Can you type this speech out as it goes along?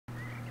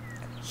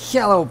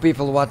Hello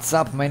people, what's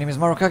up? My name is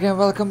Marukage and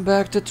welcome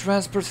back to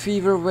Transport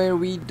Fever, where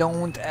we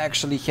don't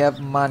actually have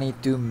money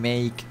to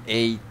make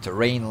a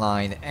train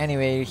line.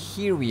 Anyway,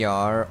 here we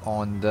are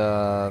on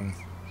the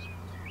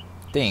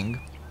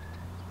thing,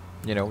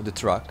 the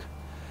truck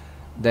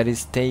that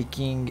is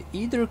taking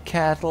either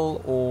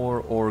cattle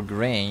or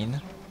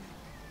grain.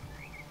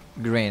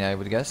 Grain, I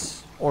would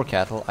guess, or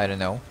cattle, I don't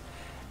know.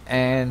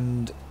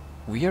 And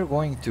we are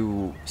going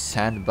to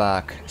send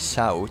back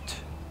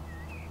south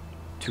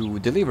to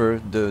deliver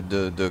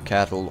the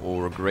cattle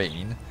or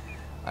grain.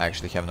 I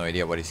actually have no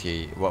idea what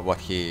he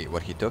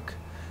took,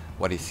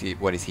 what is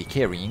he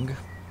carrying.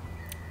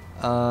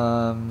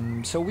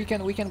 So we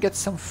can get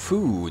some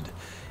food.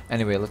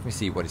 Anyway, let me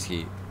see, what is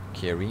he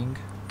carrying?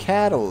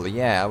 Cattle.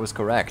 Yeah, I was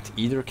correct.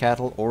 Either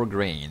cattle or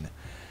grain.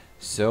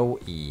 So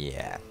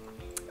yeah.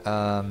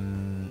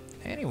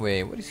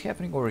 Anyway, what is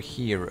happening over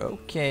here?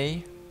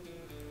 Okay.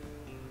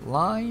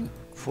 Line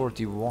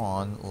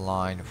 41,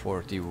 line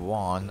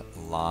 41,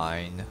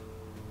 line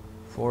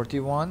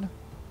 41.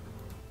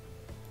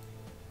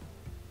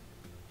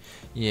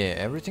 Yeah,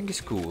 everything is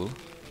cool.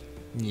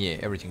 Yeah,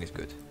 everything is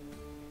good.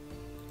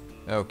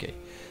 Okay,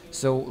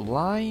 so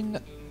line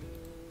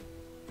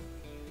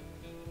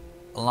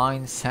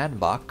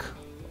Sandbach,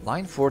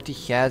 line 40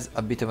 has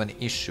a bit of an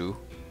issue,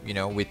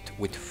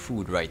 with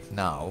food right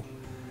now.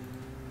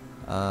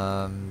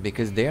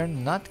 Because they're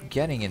not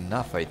getting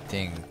enough, I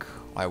think.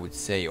 I would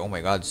say, oh my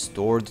god,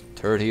 stored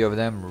 30 of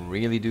them,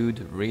 really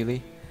dude,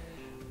 really?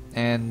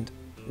 And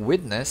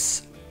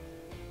Witness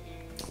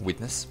will,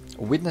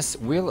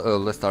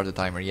 let's start the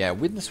timer, yeah,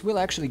 Witness will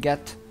actually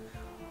get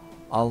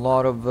a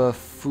lot of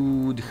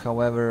food,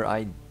 however,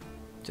 I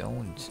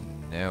don't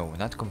know,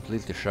 not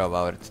completely sure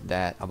about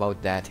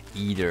that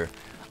either.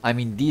 I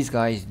mean, these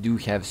guys do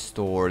have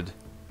stored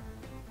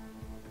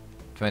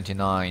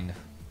 29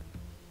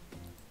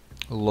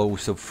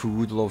 loaves of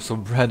food, loaves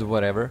of bread,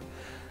 whatever.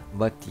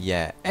 But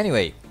yeah,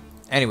 anyway,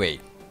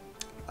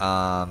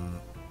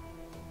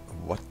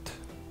 what?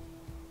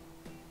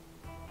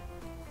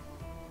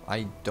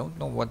 I don't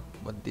know what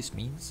this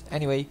means.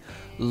 Anyway,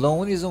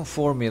 loan is on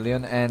 4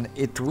 million and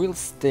it will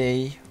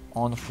stay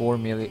on 4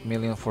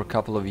 million for a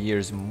couple of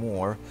years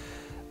more,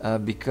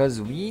 because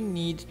we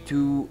need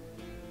to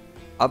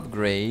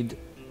upgrade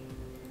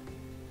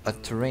a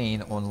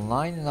train on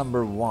line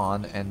number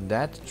 1, and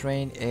that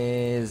train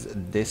is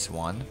this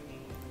one.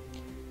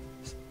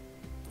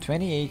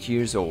 28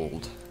 years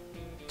old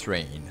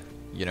train,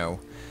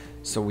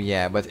 so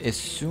yeah, but as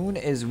soon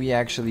as we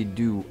actually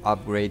do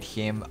upgrade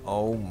him,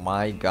 oh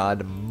my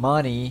god,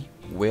 money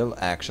will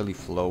actually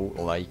flow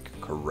like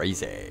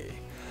crazy.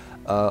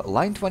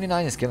 Line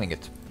 29 is killing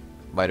it,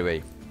 by the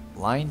way.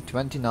 Line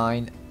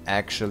 29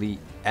 actually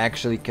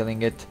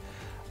killing it,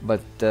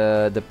 but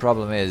the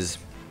problem is,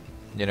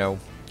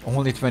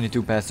 only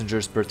 22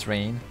 passengers per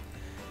train,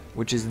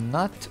 which is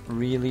not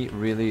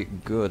really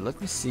good. Let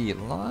me see,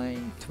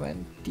 line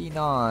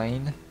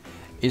 29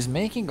 is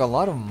making a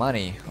lot of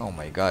money. Oh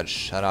my god,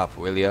 shut up,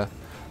 will ya?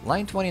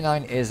 Line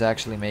 29 is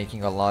actually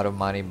making a lot of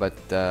money, but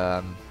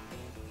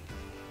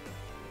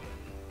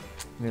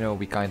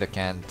we kinda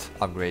can't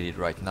upgrade it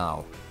right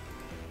now.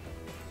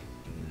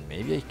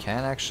 Maybe I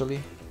can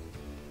actually.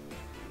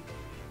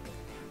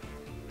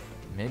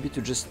 Maybe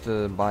to just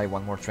buy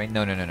one more train.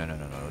 No.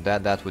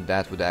 That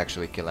would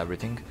actually kill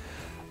everything.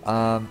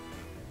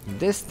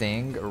 This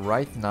thing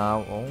right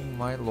now, oh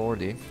my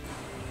lordy,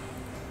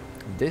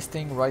 this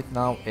thing right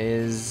now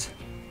is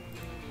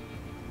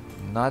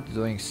not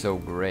doing so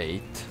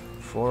great.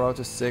 4 out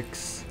of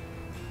 6.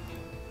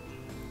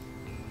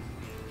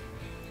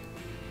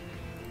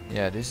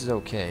 Yeah, this is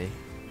okay.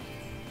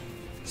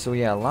 So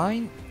yeah,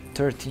 line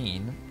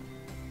 13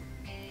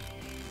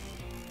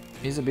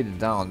 is a bit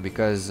down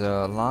because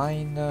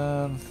line,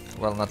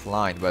 well, not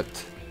line,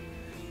 but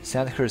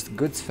Sandhurst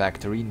Goods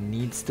Factory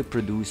needs to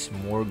produce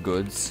more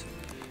goods,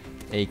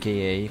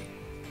 aka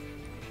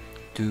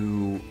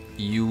to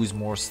use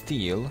more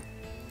steel.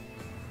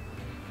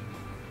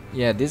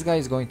 Yeah, this guy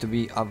is going to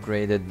be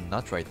upgraded,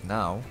 not right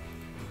now.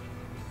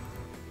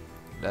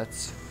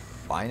 That's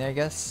fine, I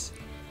guess.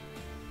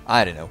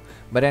 I don't know,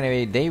 but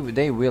anyway,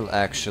 they will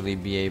actually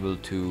be able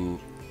to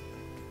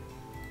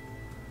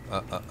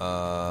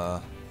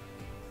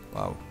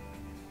wow,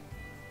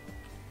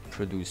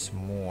 produce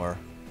more.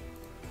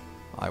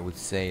 I would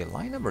say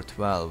line number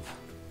 12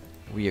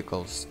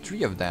 vehicles,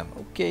 3 of them.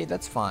 Okay,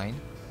 that's fine.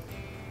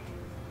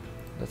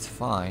 That's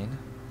fine.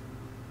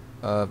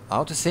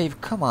 Autosave,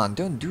 come on,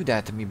 don't do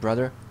that to me,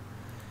 brother.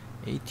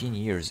 18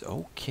 years,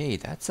 okay,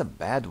 that's a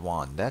bad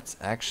one. That's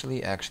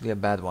actually a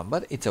bad one,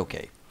 but it's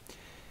okay.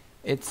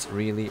 It's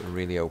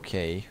really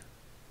okay.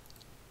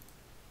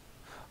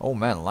 Oh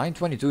man, line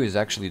 22 is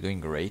actually doing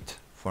great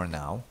for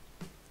now.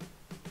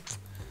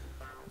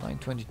 Line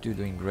 22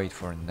 doing great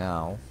for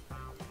now.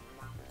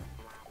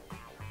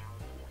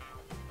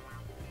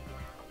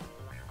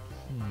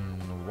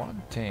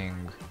 One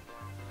thing,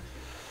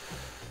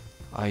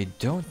 I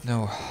don't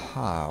know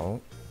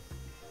how.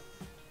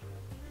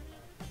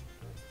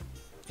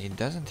 It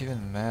doesn't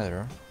even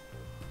matter.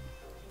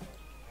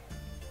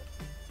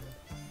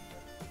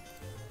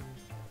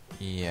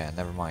 Yeah,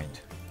 never mind.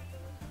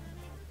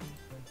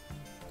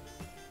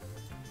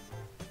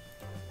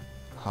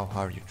 How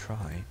hard you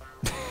try.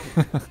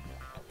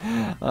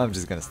 I'm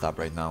just gonna stop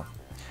right now.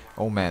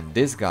 Oh man,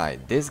 this guy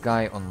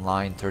on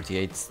line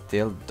 38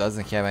 still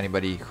doesn't have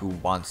anybody who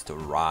wants to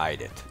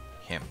ride it.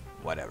 Him,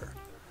 whatever.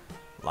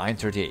 Line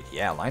 38,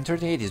 yeah, line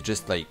 38 is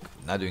just like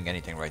not doing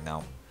anything right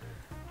now.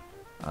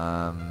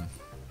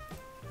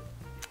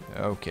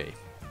 Okay.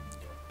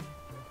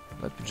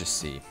 Let me just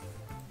see.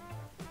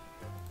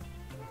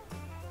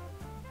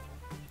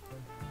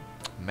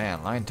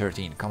 Man, line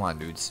 13, come on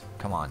dudes,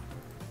 come on.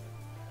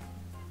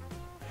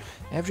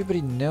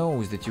 Everybody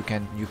knows that you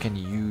can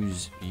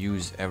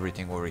use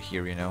everything over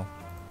here, you know.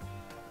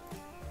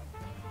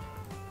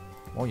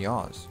 Oh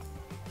yes.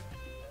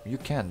 You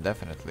can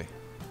definitely.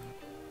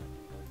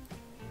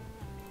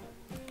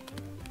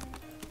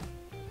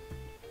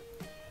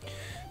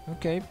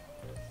 Okay.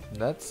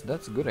 That's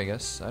good, I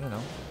guess. I don't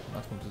know.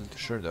 Not completely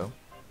sure though.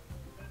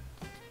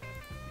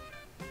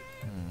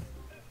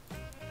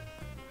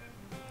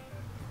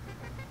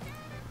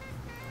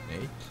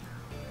 8.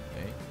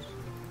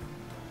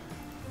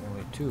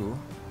 Only 2.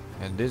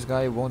 And this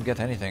guy won't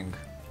get anything,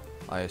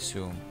 I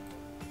assume.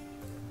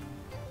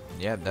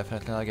 Yeah,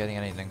 definitely not getting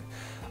anything.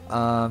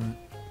 The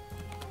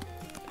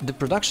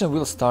production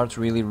will start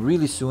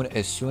really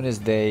soon as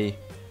they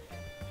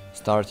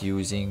start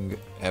using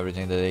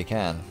everything that they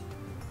can.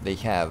 They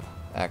have,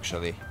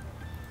 actually.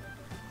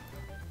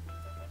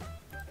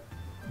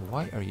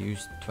 Why are you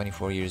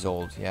 24 years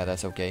old? Yeah,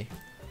 that's okay.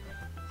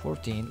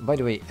 14. By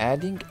the way,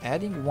 adding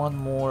one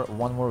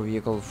more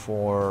vehicle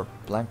for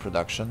plank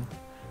production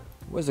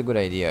was a good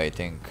idea, I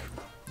think.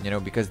 You know,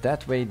 because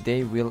that way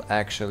they will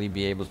actually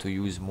be able to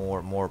use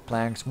more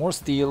planks, more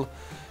steel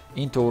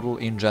in total,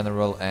 in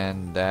general,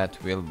 and that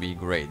will be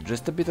great.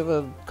 Just a bit of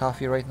a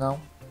coffee right now.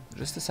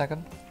 Just a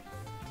second.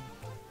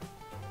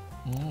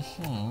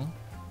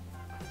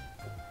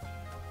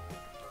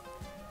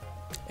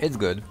 It's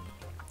good.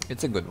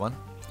 It's a good one.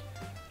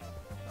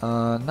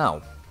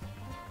 Now.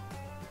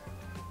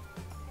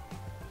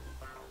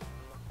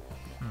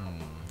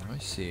 I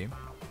see.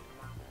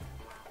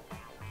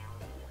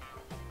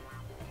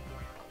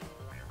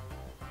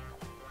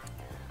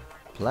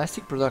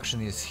 Plastic production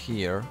is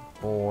here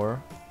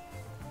or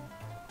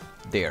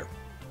there.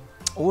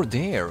 Or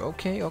there.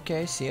 Okay,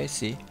 I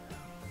see.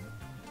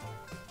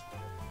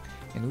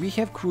 And we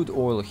have crude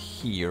oil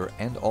here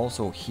and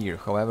also here,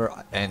 however,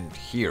 and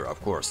here,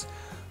 of course.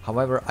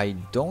 However, I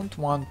don't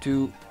want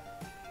to...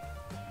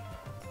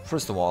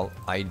 First of all,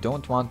 I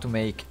don't want to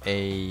make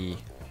a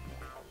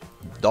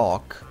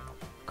dock,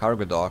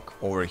 cargo dock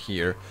over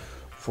here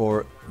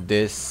for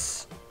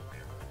this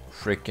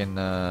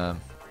freaking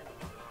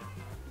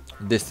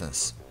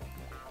distance.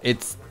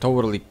 It's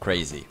totally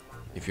crazy,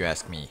 if you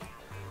ask me.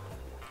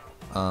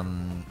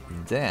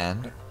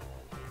 Then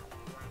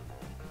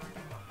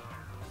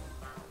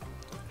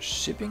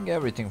shipping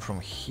everything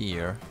from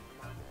here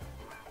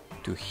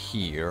to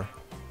here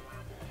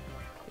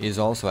is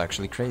also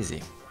actually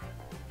crazy.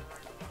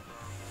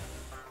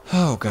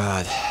 Oh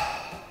god.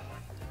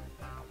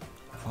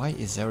 Why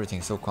is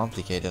everything so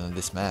complicated on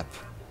this map?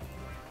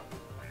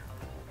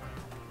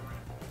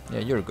 Yeah,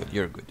 you're good,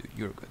 dude,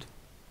 you're good.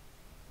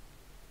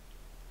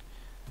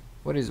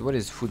 What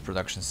is food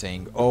production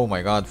saying? Oh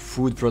my god,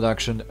 food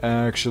production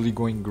actually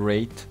going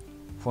great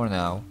for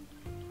now.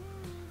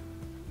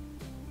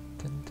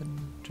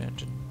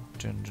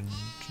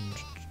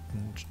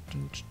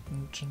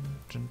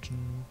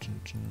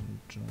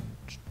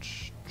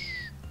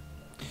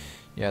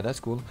 Yeah, that's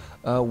cool.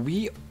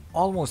 We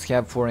almost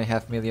have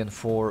 4.5 million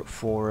for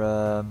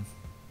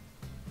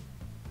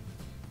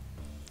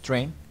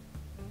train.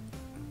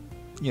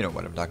 You know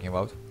what I'm talking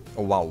about.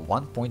 Oh wow,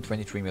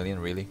 1.23 million,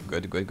 really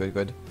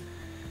good.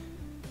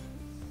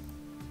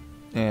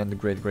 And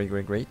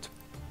great.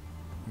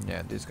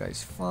 Yeah, this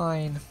guy's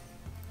fine.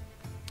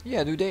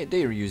 Yeah, dude,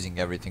 they're using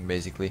everything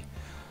basically.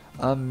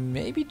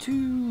 Maybe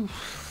to...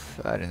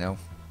 I don't know.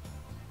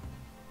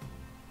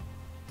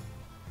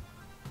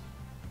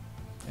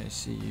 I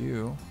see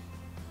you.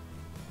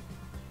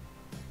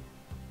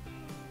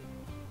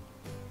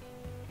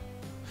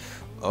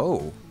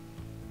 Oh.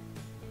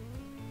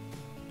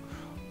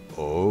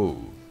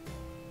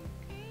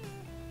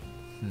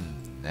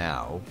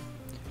 Now.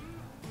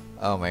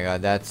 Oh my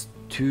god, that's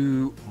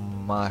too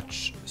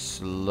much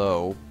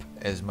slope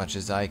as much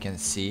as I can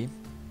see.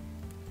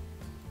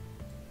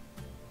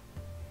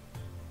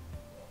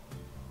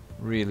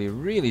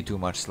 Really too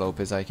much slope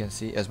as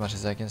much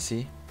as I can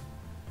see.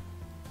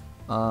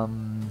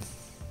 I'm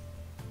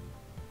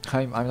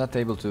not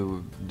able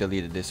to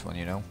delete this one,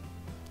 you know.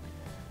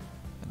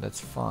 And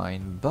that's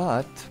fine,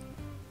 but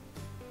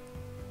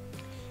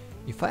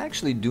if I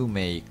actually do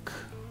make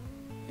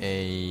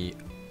a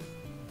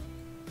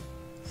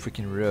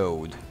freaking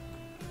road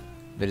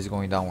that is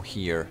going down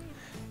here,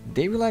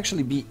 they will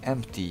actually be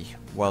empty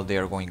while they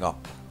are going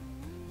up.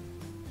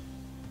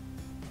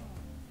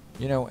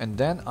 You know, and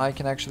then I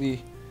can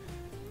actually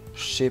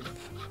ship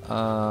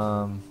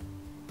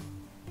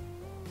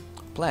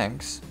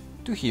planks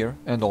to here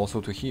and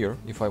also to here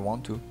if I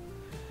want to.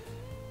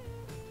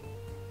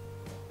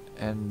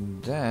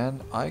 And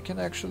then I can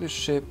actually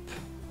ship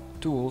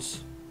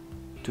tools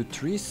to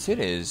 3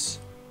 cities.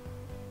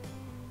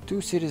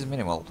 2 cities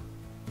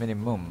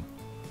minimum.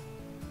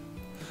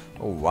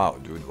 Oh wow,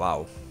 dude,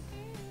 wow.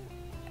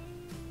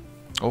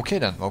 Okay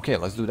then, okay,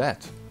 let's do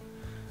that,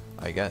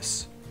 I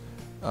guess.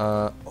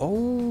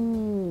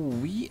 Oh,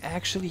 we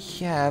actually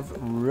have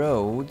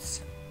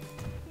roads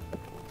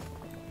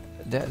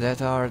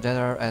that are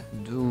at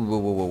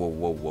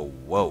whoa.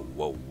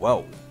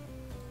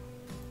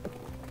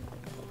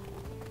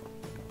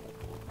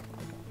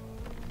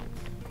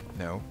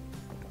 No.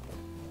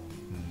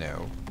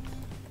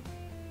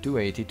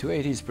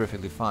 280 is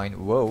perfectly fine.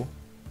 Whoa.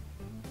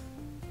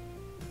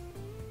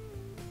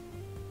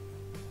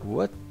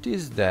 What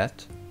is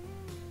that?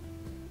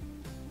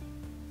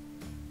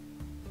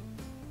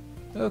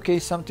 Okay,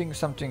 something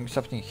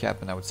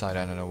happened outside.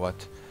 I don't know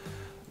what.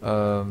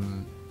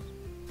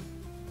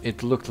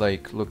 It looked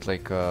like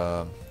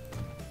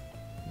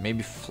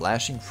maybe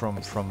flashing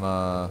from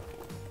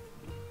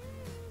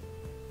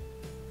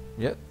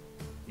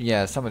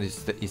yeah, somebody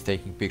is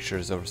taking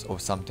pictures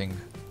of something.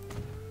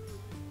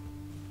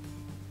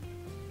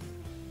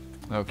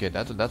 Okay,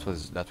 that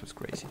was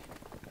crazy.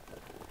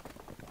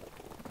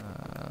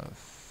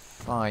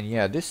 Fine,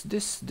 yeah,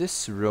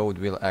 this road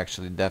will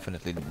actually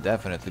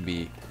definitely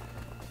be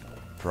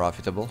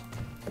profitable.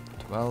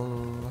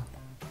 12,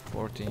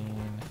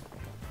 14,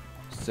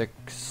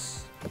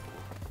 6.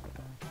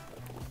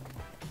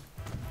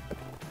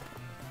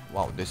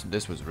 Wow,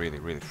 this was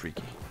really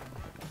freaky.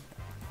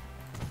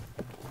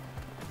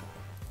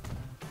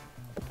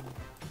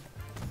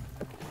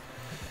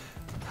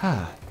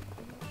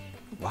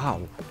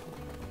 Wow.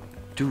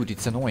 Dude,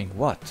 it's annoying.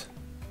 What?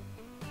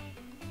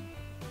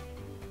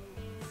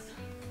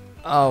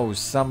 Oh,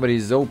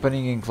 somebody's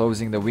opening and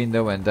closing the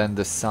window, and then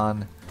the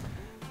sun,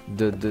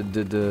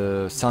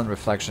 the sun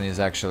reflection is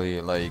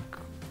actually like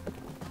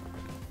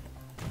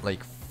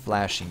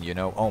flashing, you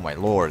know? Oh my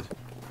lord.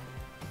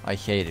 I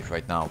hate it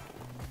right now.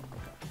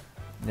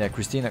 Yeah,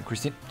 Christine.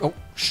 Oh,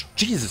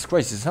 Jesus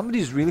Christ,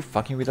 somebody's really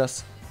fucking with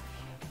us.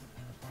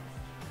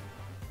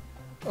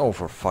 Oh,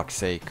 for fuck's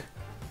sake.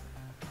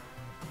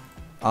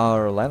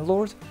 Our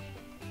landlord?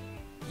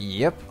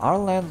 Yep, our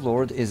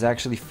landlord is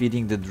actually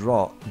feeding the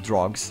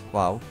dogs.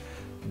 Wow.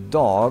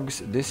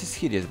 Dogs, this is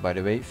hideous by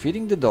the way.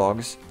 Feeding the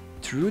dogs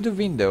through the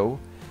window,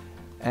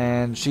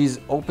 and she's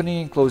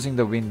opening and closing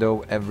the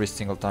window every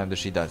single time that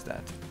she does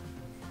that.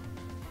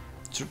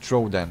 To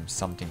throw them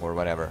something or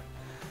whatever.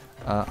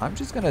 I'm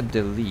just gonna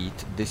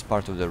delete this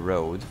part of the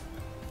road.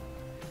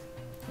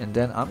 And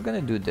then I'm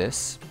gonna do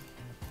this.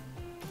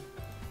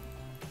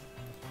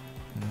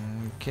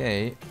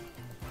 Okay.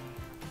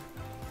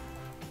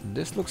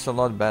 This looks a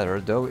lot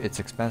better, though it's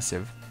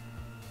expensive.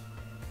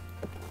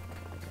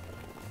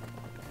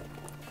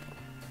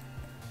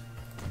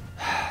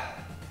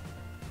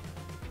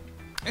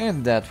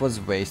 And that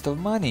was waste of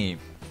money.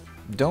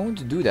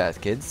 Don't do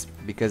that, kids,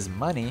 because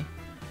money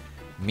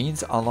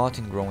means a lot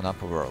in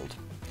grown-up world.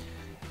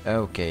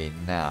 Okay,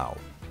 now.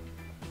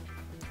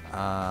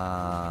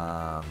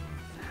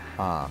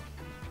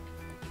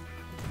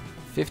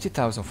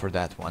 50,000 for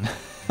that one.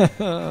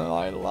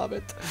 I love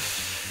it.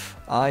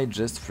 I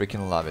just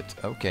freaking love it.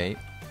 Okay,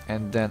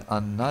 and then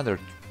another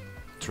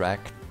track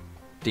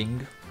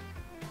thing.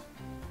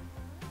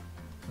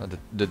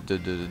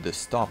 The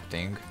stop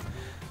thing.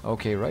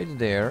 Okay, right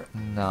there.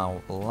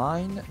 Now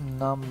line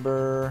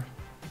number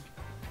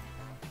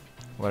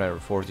whatever,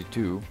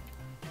 42.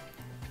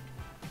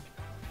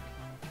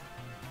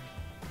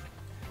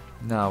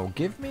 Now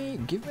give me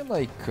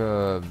like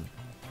this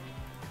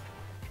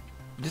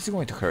is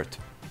going to hurt.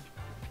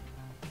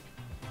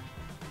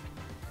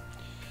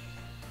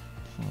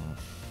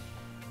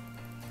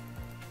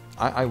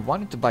 I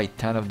wanted to buy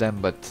 10 of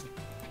them, but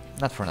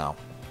not for now.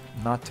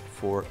 Not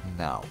for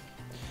now.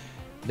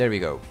 There we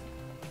go.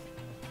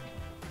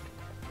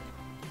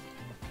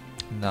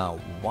 Now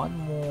one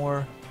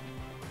more.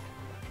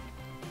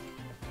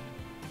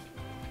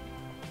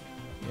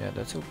 Yeah,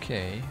 that's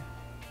okay.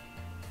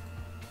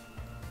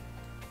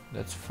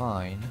 That's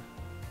fine.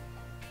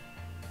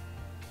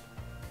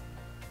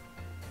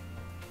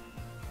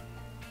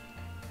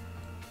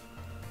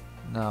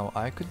 Now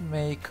I could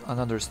make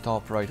another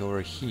stop right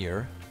over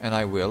here, and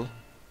I will.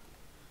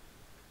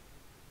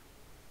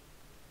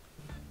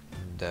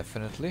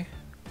 Definitely.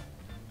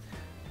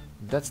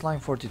 That's line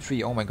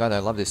 43. Oh my god, I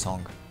love this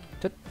song.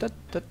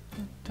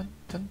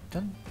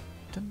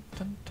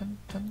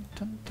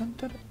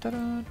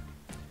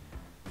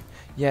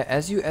 Yeah,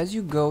 as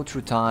you go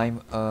through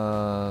time,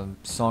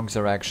 songs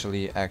are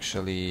actually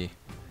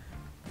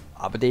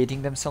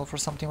updating themselves or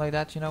something like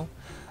that, you know.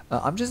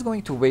 I'm just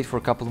going to wait for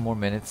a couple more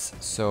minutes,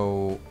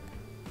 so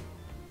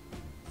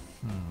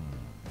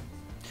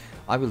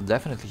I will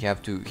definitely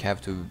have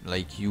to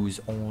like use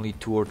only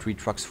 2 or 3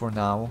 trucks for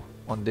now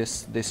on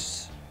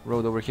this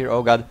road over here.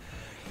 Oh god.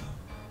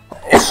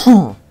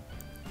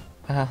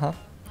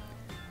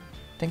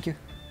 Thank you.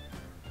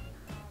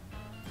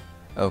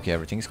 Okay,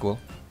 everything's cool.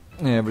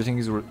 Yeah, everything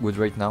is good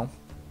right now.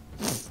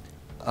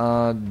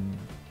 Uh,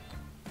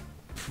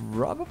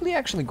 Probably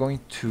actually going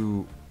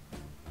to...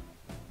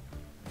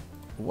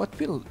 What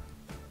will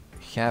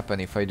happen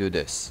if I do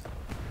this?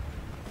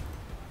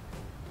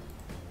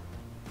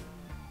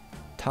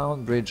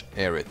 Town Bridge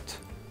Erit.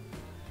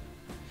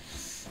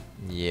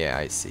 Yeah,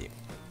 I see.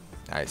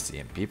 I see.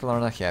 And people are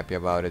not happy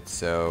about it,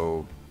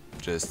 so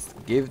just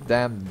give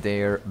them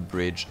their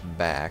bridge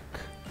back.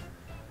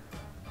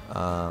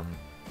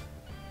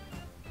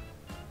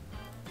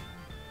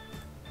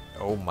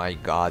 Oh my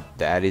god,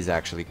 that is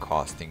actually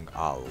costing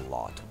a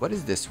lot. What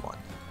is this one?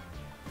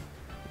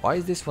 Why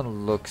is this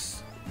one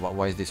looks...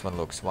 Why is this one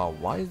looks... Wow,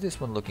 why is this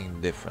one looking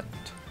different?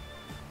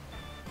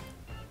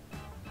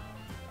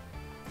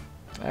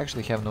 I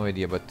actually have no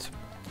idea, but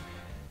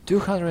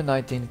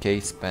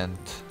 219k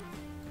spent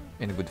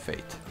in good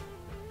faith.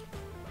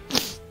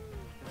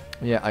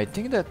 Yeah, I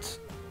think that...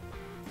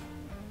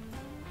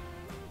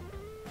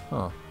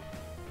 Huh.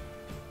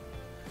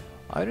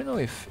 I don't know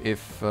if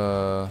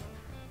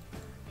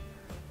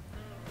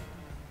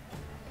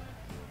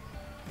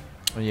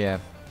yeah,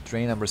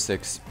 train number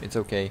 6, it's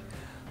okay.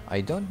 I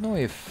don't know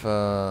if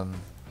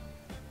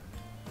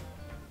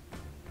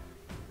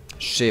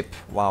ship,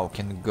 wow,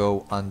 can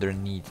go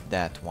underneath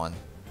that one.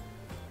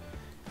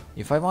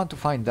 If I want to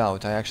find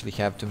out, I actually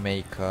have to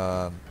make,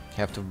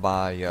 have to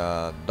buy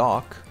a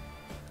dock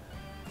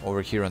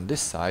over here on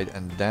this side,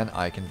 and then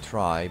I can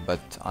try, but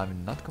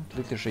I'm not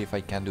completely sure if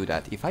I can do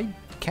that. If I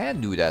can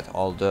do that,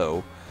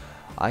 although,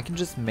 I can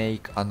just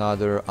make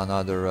another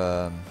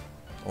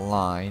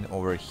line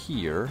over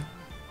here,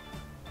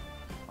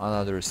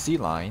 another sea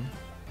line,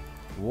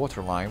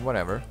 water line,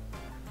 whatever,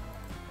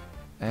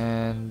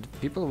 and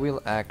people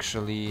will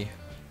actually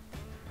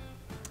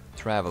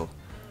travel.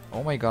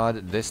 Oh my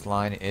god, this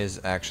line is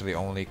actually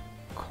only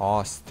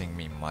costing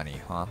me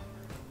money, huh?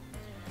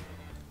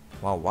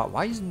 Wow,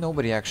 why is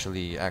nobody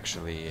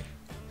actually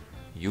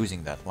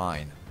using that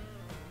line?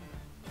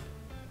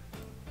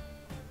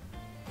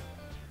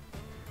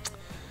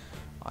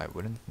 I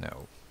wouldn't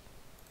know.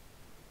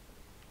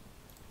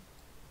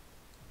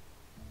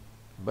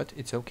 But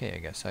it's okay, I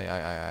guess.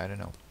 I don't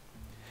know.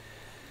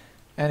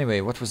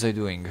 Anyway, what was I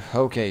doing?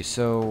 Okay,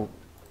 so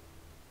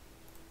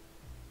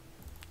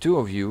 2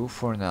 of you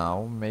for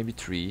now, maybe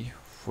 3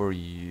 for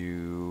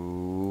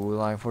you.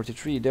 Line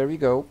 43, there we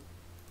go.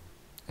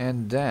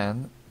 And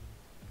then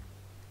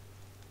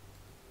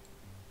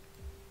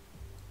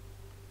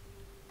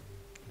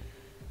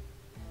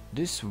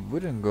this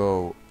wouldn't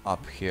go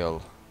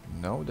uphill.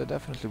 No, that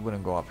definitely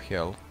wouldn't go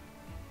uphill.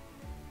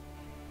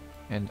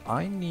 And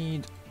I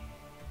need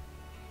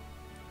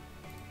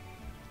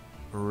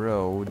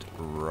road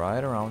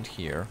right around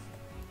here.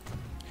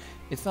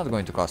 It's not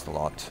going to cost a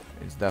lot.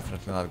 It's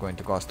definitely not going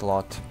to cost a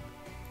lot.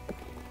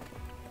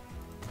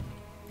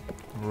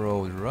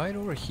 Road right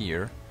over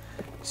here,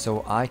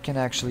 so I can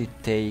actually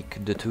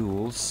take the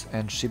tools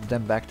and ship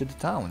them back to the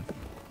town.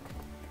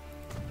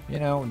 You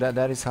know,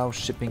 that is how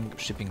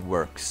shipping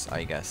works,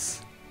 I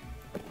guess.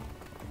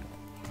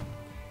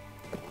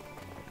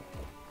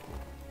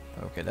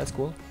 Okay, that's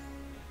cool.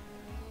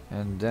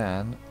 And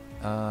then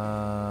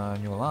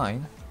new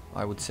line,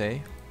 I would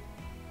say.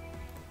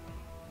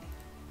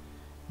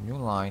 New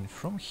line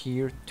from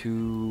here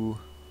to...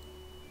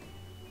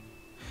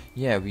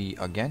 Yeah, we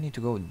again need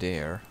to go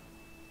there.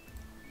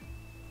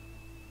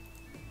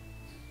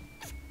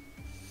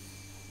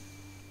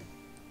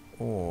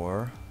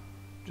 Or...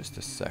 just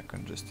a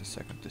second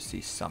to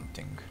see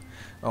something.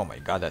 Oh my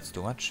god, that's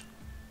too much.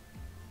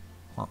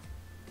 Huh.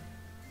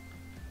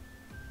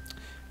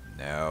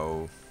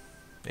 No,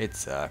 it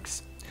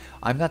sucks.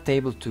 I'm not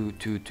able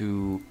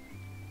to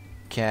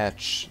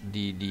catch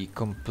the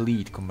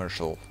complete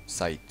commercial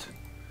site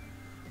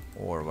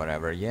or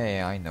whatever.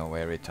 Yeah, I know,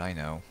 Erit, I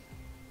know.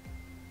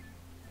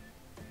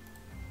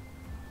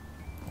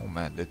 Oh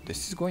man,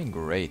 this is going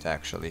great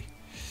actually.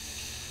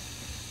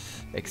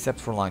 Except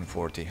for line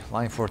 40.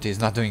 Line 40 is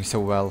not doing so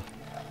well,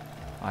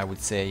 I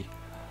would say.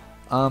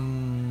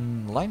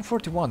 Line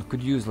 41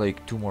 could use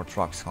like 2 more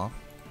trucks, huh?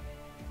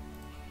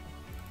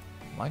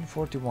 Line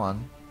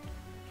 41.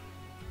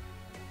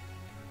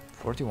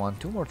 41,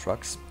 2 more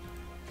trucks.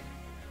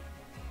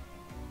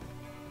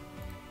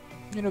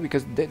 You know,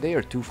 because they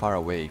are too far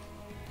away.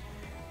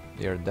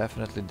 They are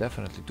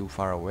definitely too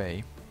far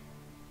away.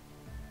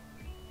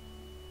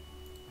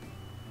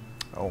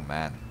 Oh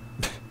man.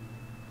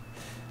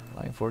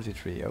 Line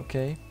 43,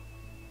 okay.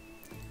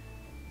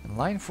 And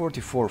line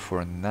 44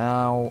 for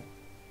now.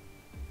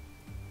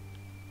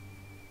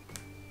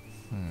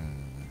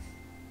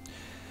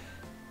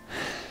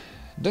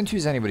 Don't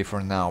use anybody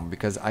for now,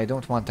 because I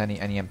don't want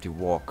any empty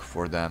walk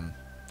for them,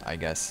 I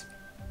guess.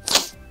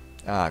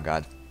 Ah,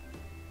 god.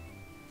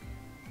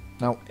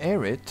 Now,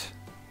 Erit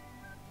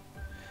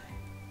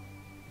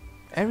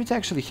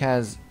actually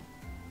has...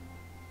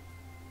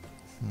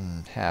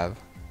 have...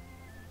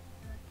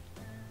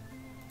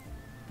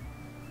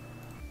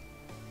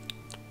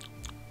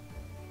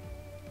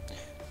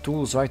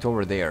 tools right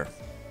over there,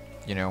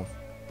 you know.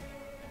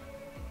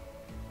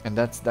 And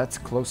that's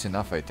close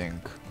enough, I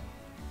think.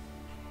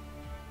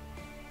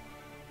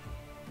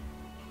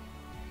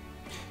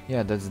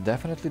 Yeah, that's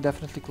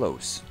definitely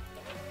close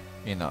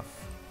enough.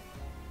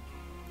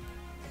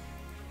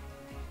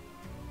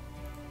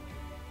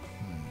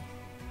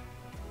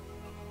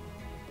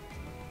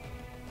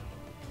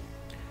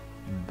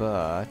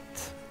 But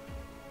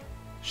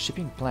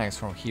shipping planks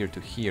from here to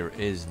here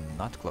is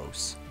not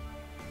close.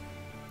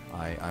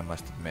 I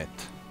must admit.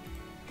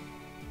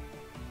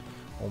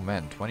 Oh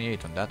man,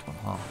 28 on that one,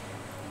 huh?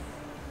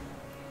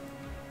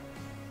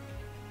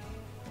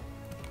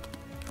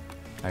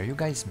 Are you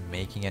guys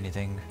making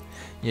anything?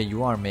 Yeah,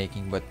 you are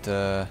making, but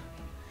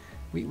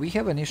we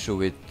have an issue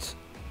with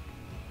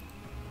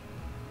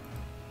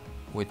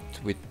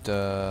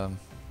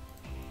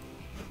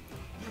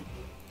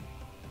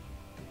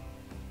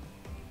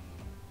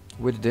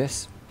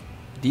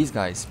these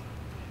guys,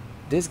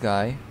 this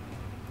guy,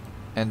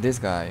 and this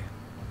guy.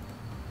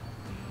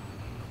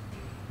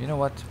 You know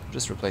what?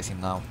 Just replace him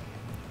now.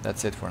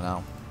 That's it for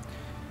now.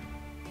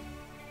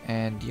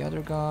 And the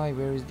other guy,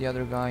 where is the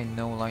other guy?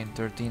 No, line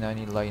 13, I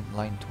need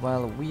line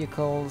 12.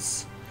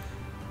 Vehicles.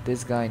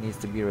 This guy needs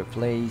to be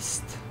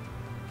replaced.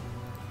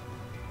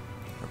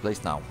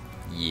 Replaced now.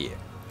 Yeah.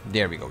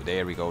 There we go,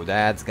 there we go.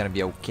 That's gonna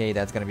be okay,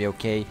 that's gonna be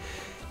okay.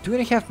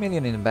 2.5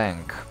 million in the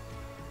bank.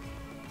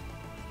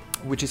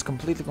 Which is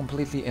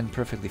completely and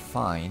perfectly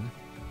fine.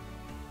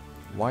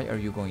 Why are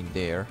you going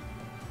there?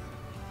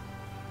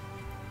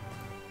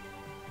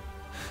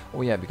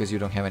 Oh yeah, because you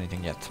don't have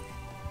anything yet.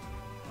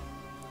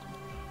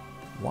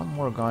 One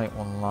more guy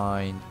on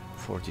line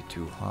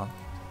 42, huh?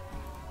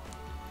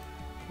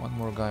 One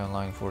more guy on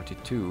line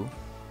 42.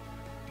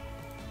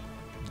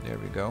 There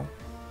we go.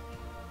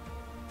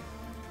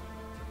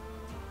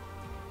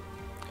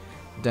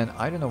 Then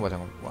I don't know what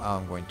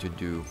I'm going to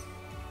do.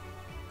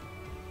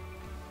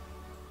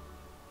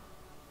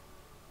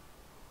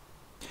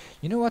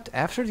 You know what?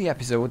 After the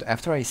episode,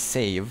 after I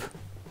save,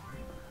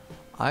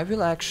 I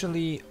will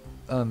actually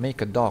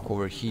make a dock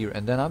over here,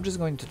 and then I'm just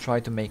going to try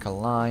to make a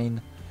line,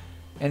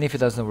 and if it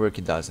doesn't work,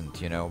 it doesn't,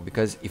 you know,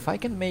 because if I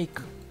can make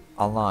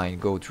a line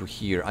go through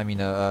here, I mean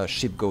a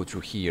ship go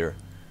through here,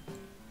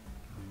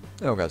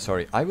 oh god,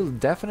 sorry, I will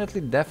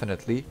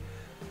definitely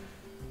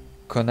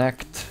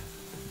connect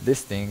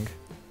this thing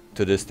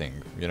to this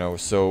thing, you know,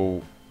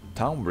 so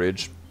Town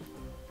Bridge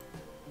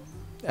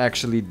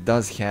actually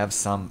does have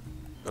some,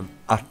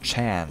 a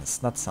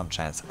chance, not some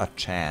chance, a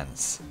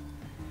chance,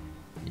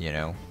 you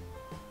know.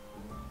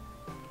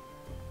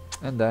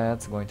 And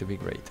that's going to be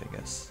great, I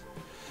guess.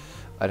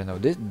 I don't know.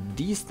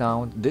 This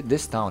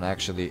town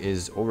actually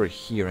is over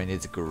here, and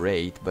it's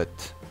great,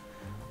 but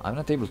I'm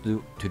not able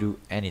to do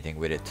anything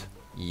with it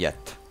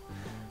yet.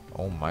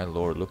 Oh my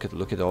lord! Look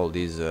at all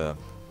these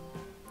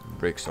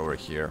bricks over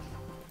here.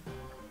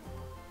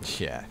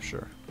 Yeah,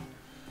 sure.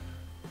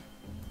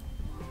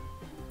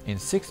 In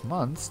 6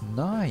 months,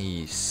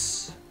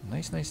 nice,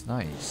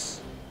 nice.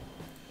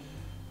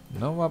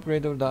 No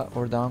upgrade or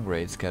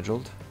downgrade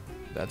scheduled.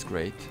 That's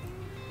great.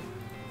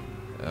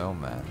 Oh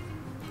man.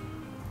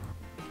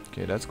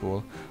 Okay, that's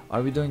cool.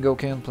 Are we doing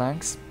okay on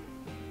planks?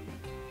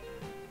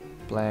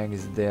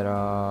 Planks that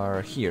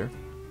are here.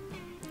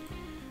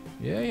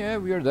 Yeah,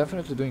 we are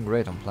definitely doing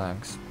great on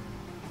planks.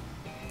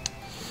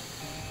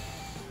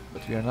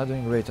 But we are not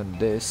doing great on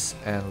this.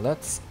 And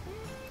let's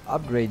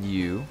upgrade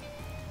you.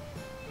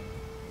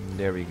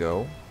 There we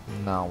go.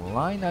 Now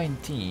line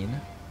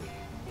 19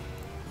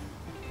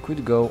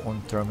 could go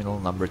on terminal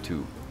number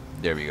 2.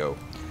 There we go.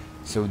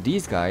 So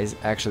these guys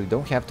actually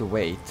don't have to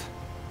wait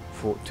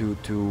for to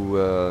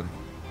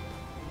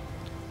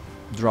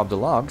drop the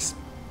logs,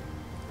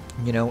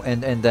 you know,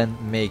 and then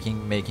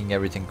making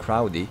everything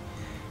crowdy.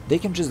 They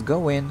can just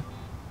go in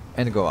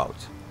and go out,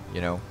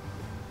 you know.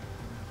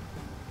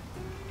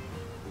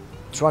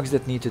 Trucks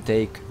that need to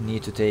take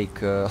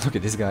look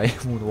at this guy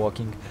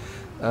moonwalking.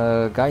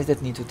 Guys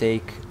that need to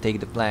take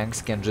the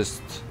planks can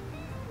just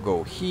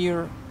go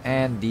here,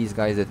 and these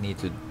guys that need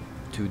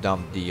to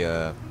dump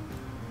the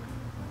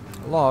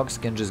logs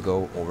can just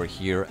go over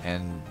here,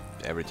 and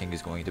everything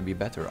is going to be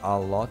better, a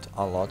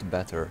lot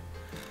better,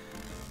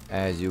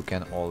 as you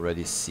can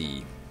already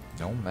see.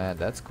 Oh man,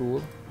 that's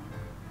cool.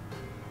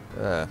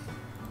 I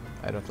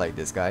don't like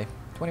this guy.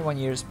 21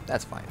 years,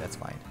 that's fine, that's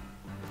fine.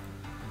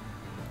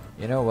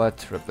 You know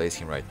what, replace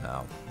him right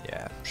now.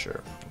 Yeah,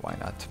 sure, why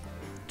not.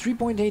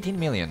 3.18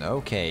 million,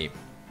 okay.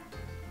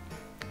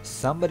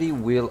 Somebody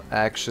will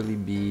actually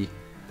be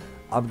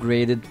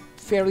upgraded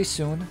fairly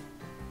soon.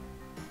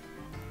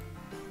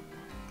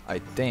 I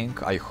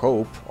think, I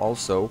hope,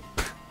 also.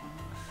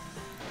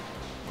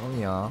 Oh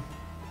yeah.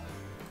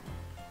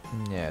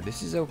 Yeah,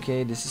 this is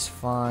okay, this is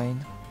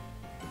fine.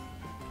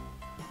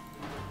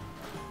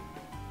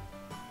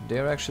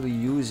 They're actually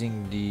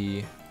using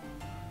the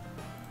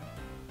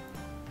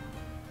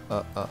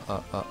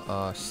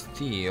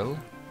steel.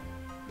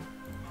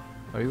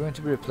 Are you going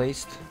to be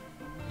replaced?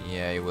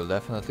 Yeah, you will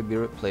definitely be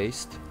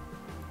replaced.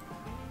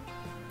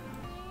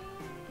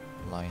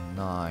 Line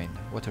 9.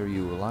 What are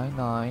you? Line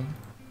 9.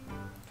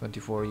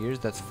 24 years,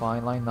 that's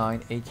fine. Line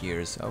 9, 8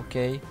 years.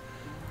 Okay.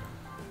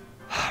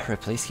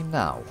 Replace him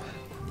now.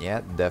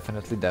 Yeah,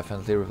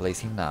 definitely replace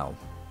him now.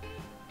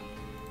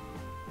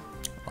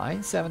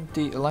 Line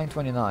 70, line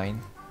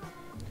 29,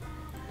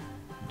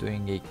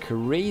 doing a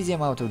crazy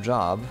amount of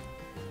job,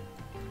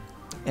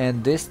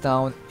 and this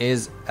town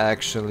is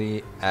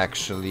actually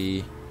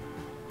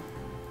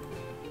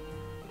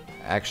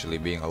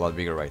being a lot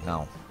bigger right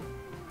now.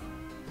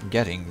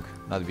 Getting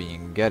a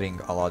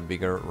lot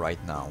bigger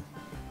right now.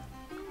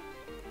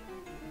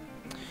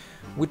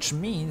 Which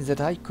means that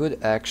I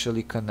could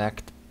actually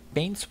connect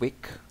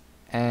Painswick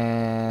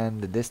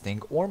and this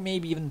thing, or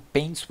maybe even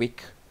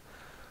Painswick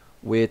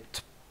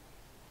with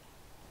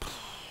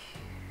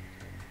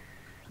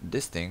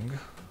this thing,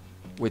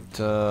 with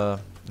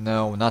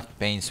no, not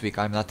Painswick.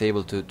 I'm not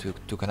able to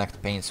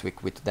connect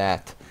Painswick with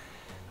that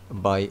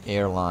by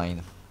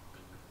airline,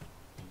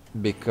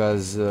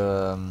 because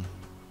I'm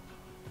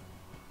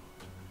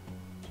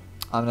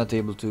not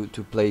able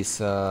to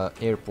place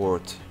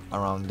airport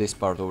around this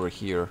part over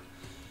here.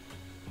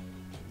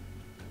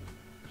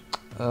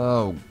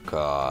 Oh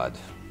god.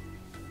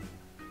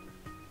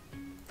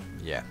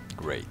 Yeah,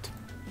 great.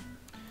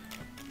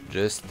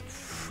 Just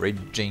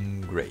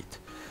frigging great.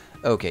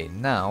 Okay,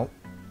 now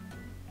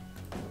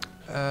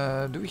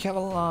do we have a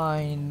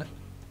line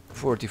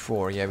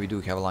 44? Yeah, we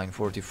do have a line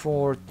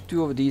 44.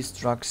 Two of these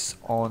trucks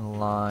on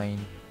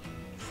line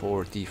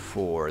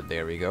 44.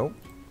 There we go.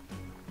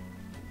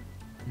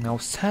 Now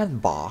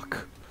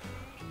Sandbach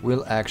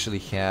will actually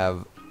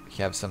have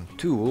some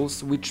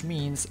tools, which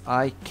means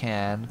I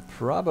can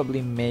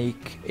probably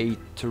make a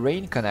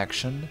terrain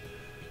connection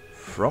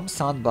from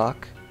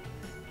Sandbach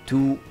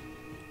to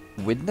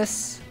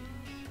Wideness,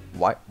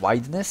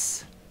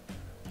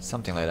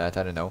 something like that,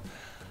 I don't know.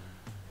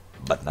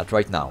 But not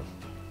right now.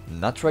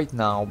 Not right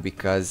now,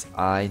 because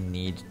I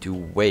need to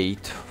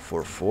wait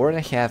for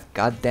 4.5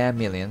 goddamn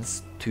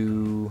millions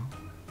to...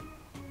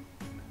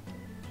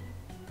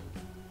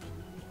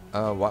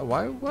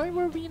 why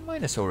were we in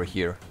minus over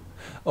here?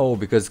 Oh,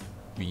 because,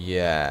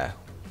 yeah,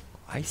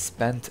 I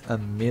spent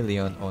 $1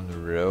 million on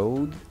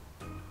road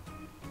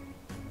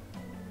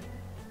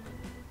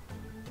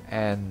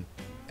and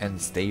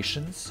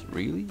stations.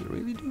 Really,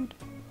 dude?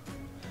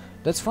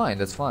 That's fine.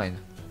 That's fine.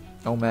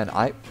 Oh man,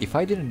 if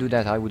I didn't do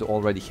that, I would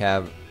already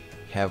have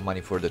money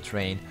for the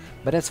train.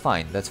 But that's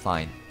fine. That's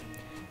fine.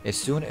 As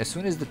soon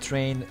as the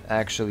train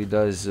actually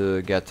does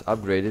get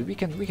upgraded, we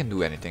can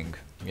do anything,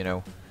 you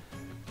know.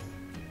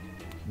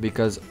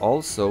 Because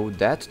also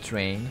that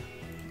train,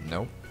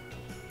 no,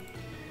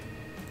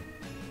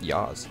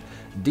 yes,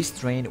 this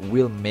train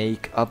will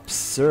make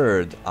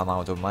absurd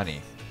amount of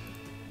money,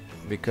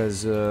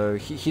 because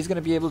he's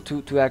gonna be able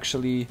to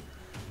actually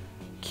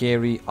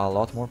carry a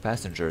lot more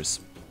passengers.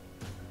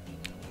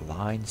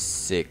 Line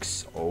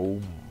 6,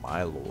 oh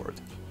my lord,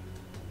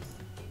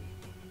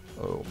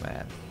 oh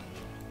man,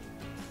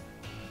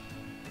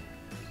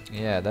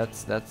 yeah,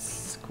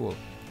 that's cool.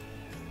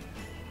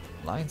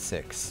 Line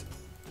 6.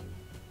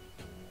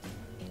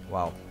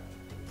 Wow.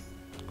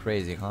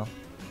 Crazy, huh?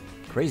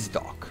 Crazy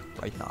talk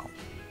right now.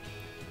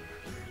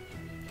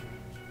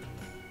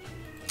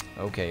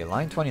 Okay,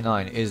 line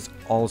 29 is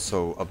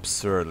also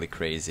absurdly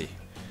crazy.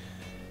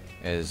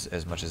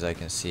 As much as I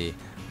can see.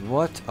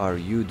 What are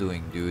you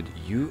doing, dude?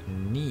 You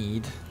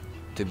need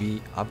to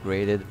be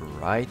upgraded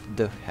right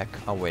the heck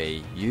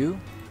away. You?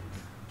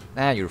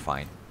 Nah, you're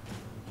fine.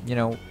 You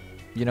know,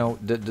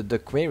 the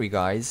query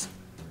guys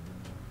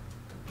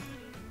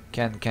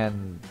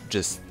can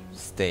just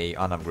stay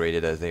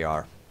unupgraded as they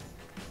are.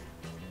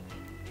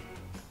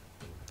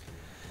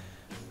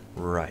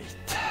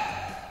 Right.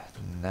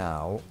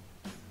 Now,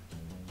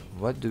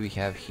 what do we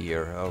have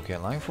here? Okay,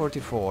 line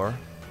 44.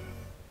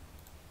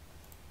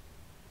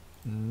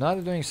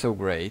 Not doing so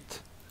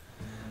great.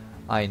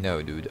 I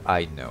know, dude.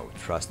 I know.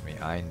 Trust me,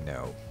 I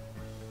know.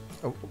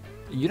 Oh,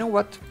 you know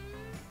what?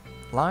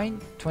 Line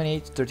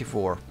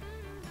 2834.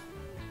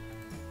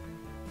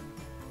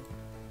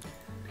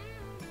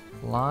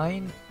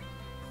 Line...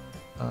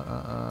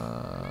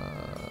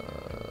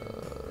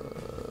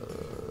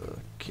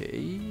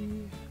 okay.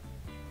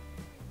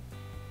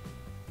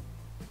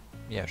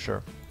 Yeah,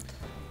 sure.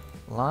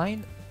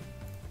 Line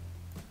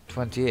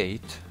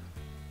 28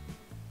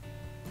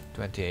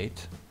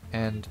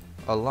 and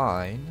a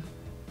line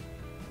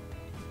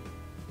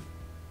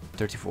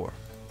 34.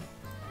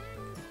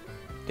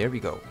 There we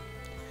go.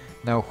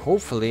 Now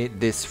hopefully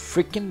this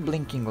freaking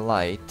blinking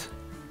light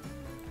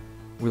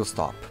will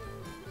stop.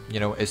 You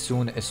know, as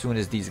soon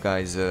as these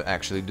guys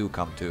actually do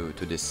come to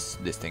this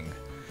thing,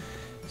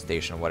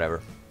 station,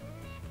 whatever.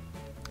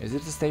 Is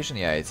it a station?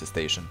 Yeah, it's a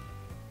station.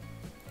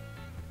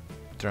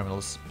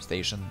 Terminals,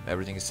 station,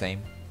 everything is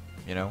same,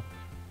 you know.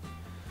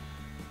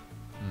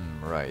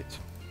 Right.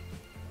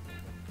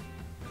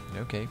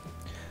 Okay,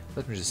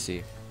 let me just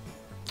see.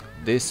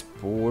 This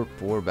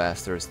poor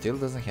bastard still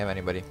doesn't have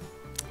anybody.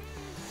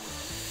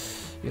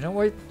 You know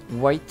what?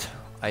 Wait,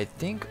 I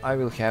think I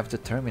will have to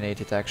terminate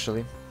it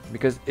actually.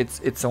 Because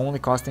it's only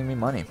costing me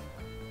money.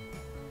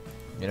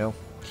 You know,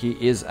 he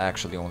is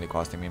actually only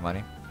costing me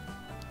money.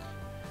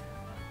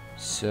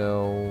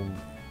 So,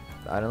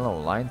 I don't know,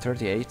 line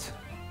 38.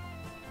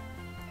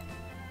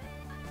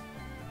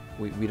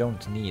 we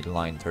don't need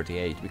line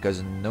 38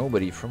 because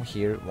nobody from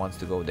here wants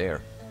to go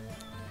there.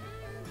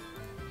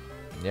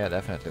 Yeah,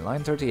 definitely.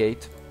 Line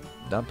 38.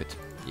 Dump it.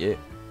 Yeah.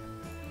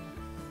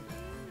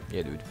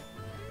 Yeah, dude.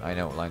 I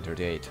know, line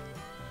 38.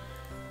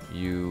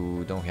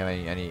 You don't have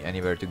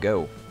anywhere to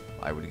go,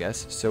 I would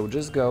guess. So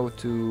just go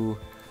to...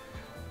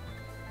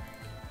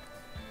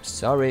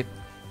 Sorry.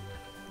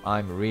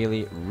 I'm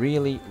really,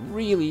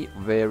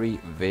 very,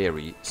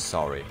 very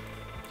sorry.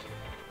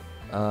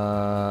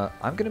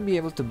 I'm gonna be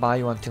able to buy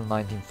you until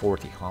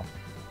 1940, huh?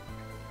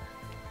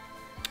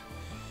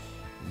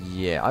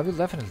 Yeah, I will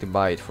definitely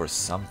buy it for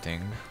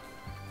something.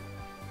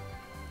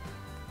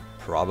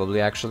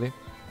 Probably, actually.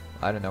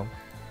 I don't know.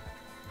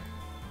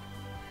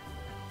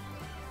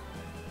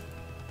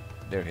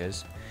 There he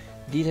is.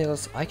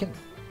 Details, I can...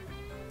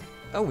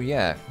 Oh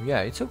yeah,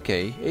 it's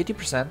okay.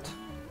 80%.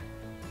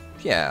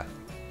 Yeah,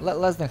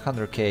 less than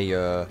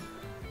 100k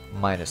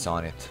minus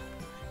on it.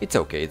 It's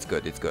okay, it's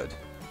good, it's good.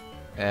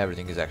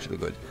 Everything is actually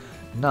good.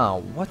 Now,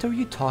 what are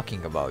you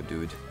talking about,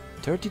 dude?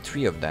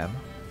 33 of them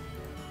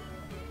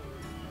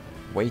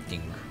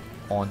waiting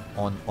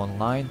on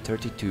line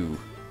 32.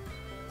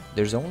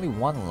 There's only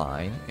one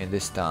line in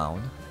this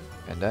town,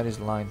 and that is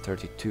line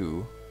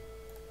 32.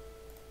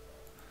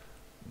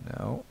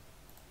 No.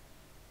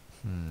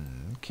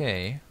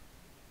 Okay.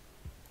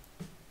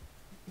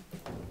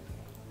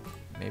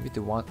 Maybe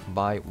to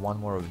buy one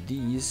more of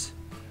these.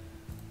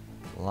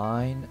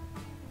 Line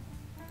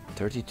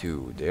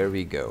 32. There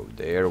we go.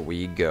 There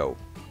we go.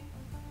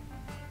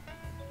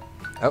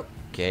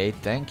 Okay,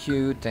 thank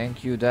you,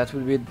 thank you. That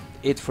will be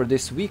it for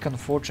this week,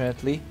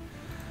 unfortunately.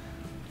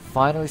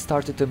 Finally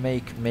started to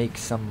make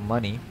some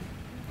money.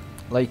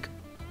 Like,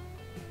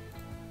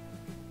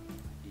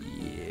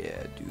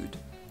 yeah, dude.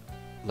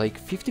 Like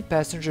 50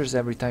 passengers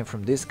every time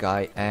from this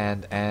guy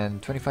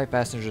and 25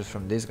 passengers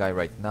from this guy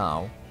right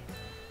now.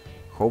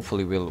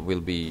 Hopefully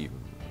will be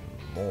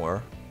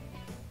more.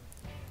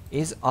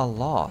 Is a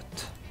lot.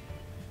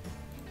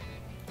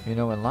 You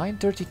know, and line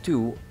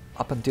 32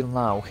 up until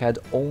now had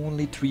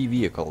only 3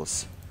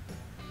 vehicles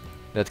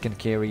that can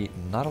carry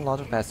not a lot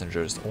of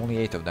passengers, only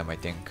 8 of them, I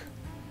think.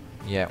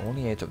 Yeah,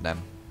 only 8 of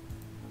them.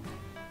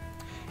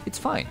 It's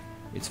fine.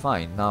 It's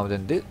fine. Now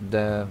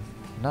that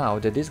now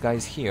that this guy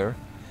is here,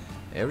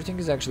 everything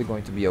is actually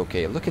going to be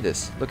okay. Look at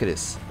this. Look at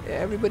this.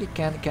 Everybody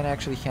can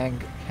actually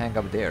hang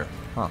up there.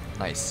 Huh,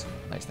 nice.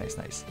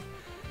 Nice.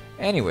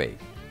 Anyway,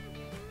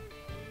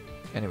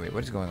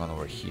 what is going on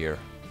over here?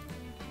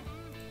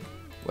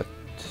 What?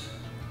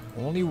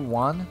 Only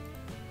one?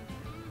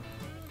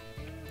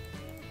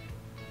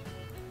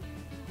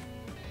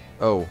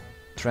 Oh,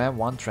 tram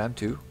 1, tram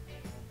 2.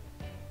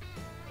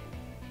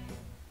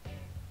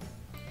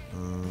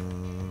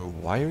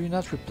 Why are you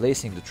not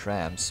replacing the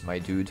trams, my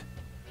dude?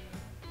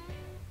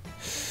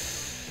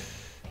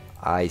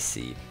 I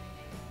see.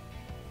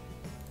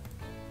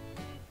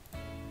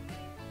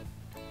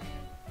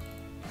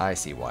 I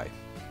see why.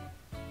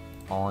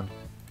 On.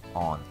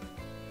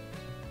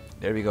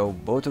 There we go.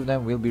 Both of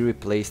them will be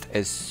replaced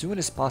as soon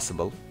as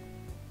possible.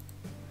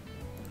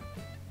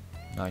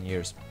 9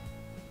 years.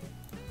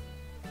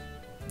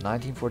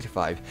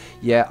 1945.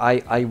 Yeah,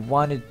 I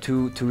wanted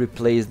to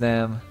replace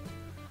them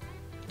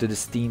to the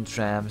steam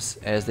trams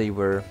as they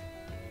were,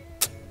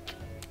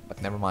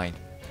 but never mind.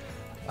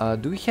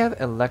 Do we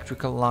have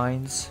electrical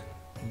lines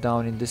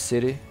down in the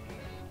city?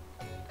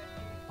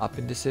 Up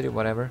in the city,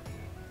 whatever.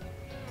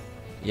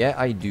 Yeah,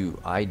 I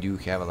do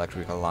have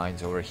electrical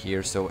lines over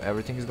here, so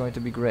everything is going to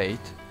be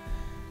great.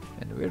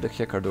 And where the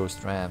heck are those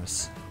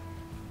trams?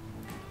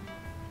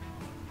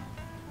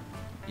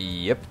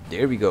 Yep,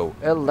 there we go.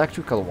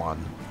 Electrical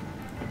one.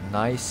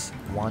 Nice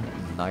one,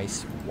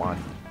 nice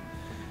one.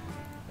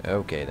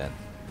 Okay then.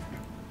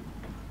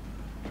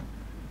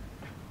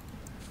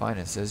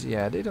 Finances,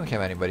 yeah, they don't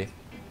have anybody.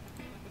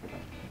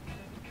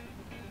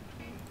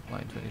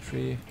 Line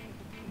 23.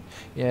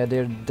 Yeah,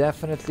 they're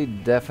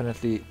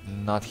definitely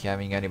not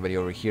having anybody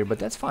over here, but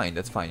that's fine,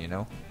 you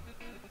know,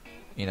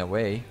 in a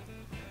way,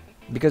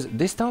 because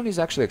this town is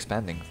actually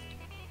expanding,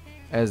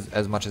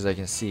 as much as I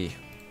can see.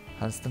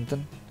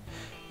 Hunstanton,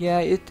 yeah,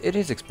 it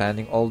is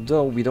expanding,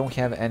 although we don't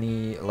have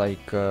any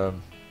like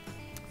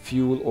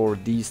fuel or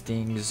these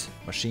things,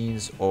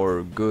 machines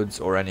or goods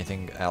or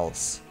anything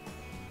else,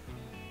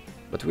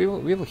 but we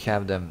will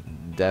have them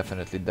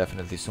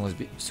definitely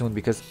soon,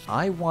 because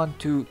I want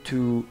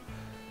to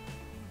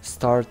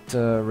start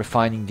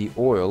refining the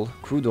oil,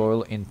 crude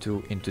oil,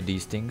 into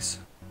these things.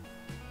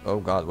 Oh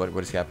god,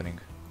 what is happening?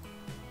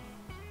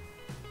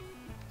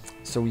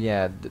 So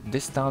yeah,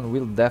 this town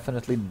will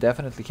definitely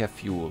have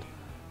fuel.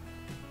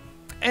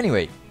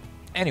 Anyway,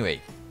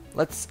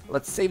 let's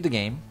save the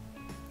game.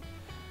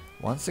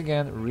 Once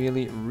again,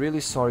 really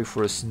sorry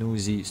for a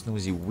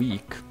snoozy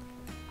week,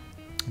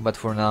 but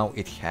for now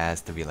it has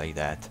to be like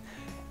that.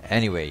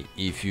 Anyway,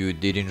 if you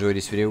did enjoy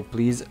this video,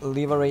 please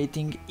leave a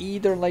rating,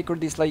 either like or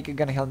dislike, it's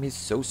gonna help me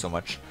so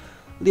much.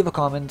 Leave a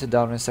comment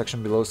down in the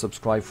section below,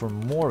 subscribe for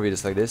more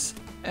videos like this,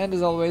 and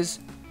as always,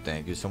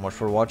 thank you so much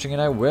for watching,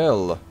 and I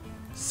will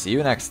see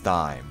you next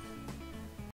time.